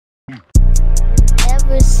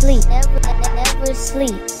Never sleep, never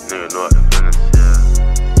sleep. Nigga know what the business is.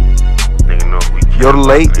 Nigga know we You're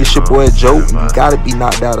late, it's your boy Joe. You gotta be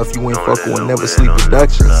knocked out if you ain't fucking with Never Sleep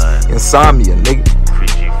Productions. Insomnia, nigga. Free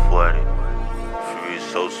G40, free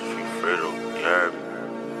social, free Fredo, you heard me?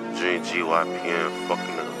 Dream GYPN,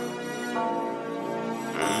 fucking nigga.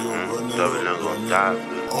 Double nigga gon' die,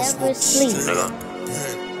 bitch. Never sleep. Nigga.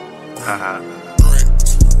 Haha.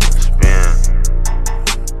 Spin.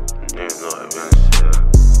 Nigga know what the business is.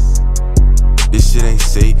 This shit ain't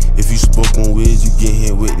safe. If you spoke on Wiz, you get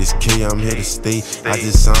hit with this K. I'm here to stay. I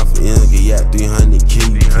just signed for get got 300K.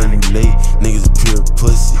 You can't be late. Niggas pure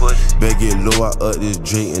pussy. Better get low, I up this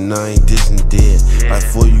Drake and I ain't dissing dead. Like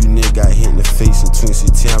 4 you niggas got hit in the face in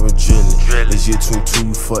 2016. I been drilling. This year 22,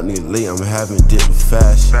 you fuck niggas late. I'm having dip the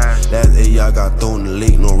fashion. Last 8 y'all got thrown in the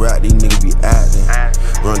lake. No rap, these niggas be acting.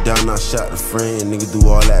 Run down, I shot the friend. Nigga do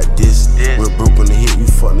all that diss. Went broke on the hit, you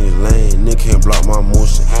fuck niggas lame. Nigga can't block my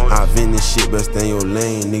motion. I vent this shit, best stay in your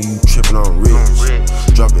lane. Nigga, you trippin' on rich.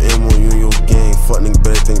 Dropping M on you and your gang. Fuck nigga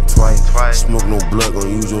better think twice. Smoke no blood, gon'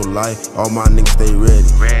 use your life. All my niggas stay ready.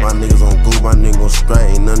 My niggas on go, my niggas gon'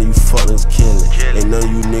 strike. Ain't none of you fuck niggas killin'. Ain't none of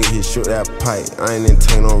you niggas hit shoot that pipe. I ain't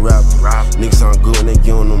entertain no rapper. Niggas sound good when they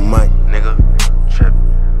get on the mic. Nigga, trippin'.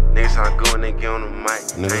 Niggas sound good when they get on the mic.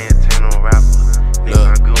 I ain't entertain no rapper. Niggas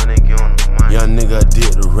sound good when they get on the mic. Young nigga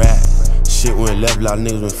did the rap. Shit went left, a lot of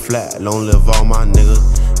niggas went flat. Long live all my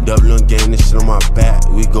niggas. Doubling game, this shit on my back.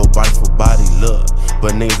 We go body for body, look.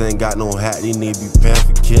 But niggas ain't got no hat, these niggas be paying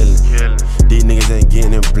for killing. These niggas ain't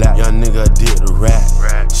getting in black. Young nigga did the rap.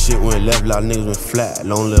 Shit went left, a lot of niggas went flat.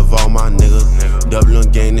 Long live all my niggas. Doubling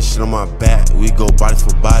game, this shit on my back. We go body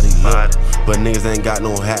for body, look. But niggas ain't got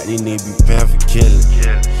no hat, these niggas be paying for killing.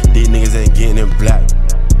 These niggas ain't getting in black.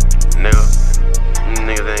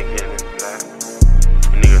 Niggas ain't getting in black.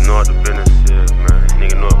 Niggas know what the business is, man.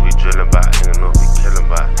 Niggas know what we drillin' by. Niggas know what we killin'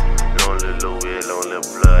 by. Long live Lil Will, long live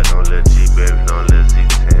Blood, long live G Baby, long live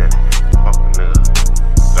Z10. Fucking nigga.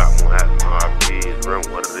 Got more hats than RPs, run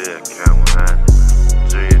what it is, count one hand.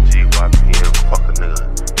 Dream GYPN, fucking nigga.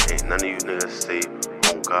 Ain't none of you niggas safe.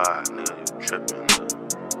 On God, nigga, you trippin', nigga.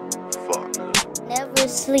 Fuck, nigga. Never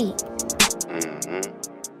sleep. Mm-hmm.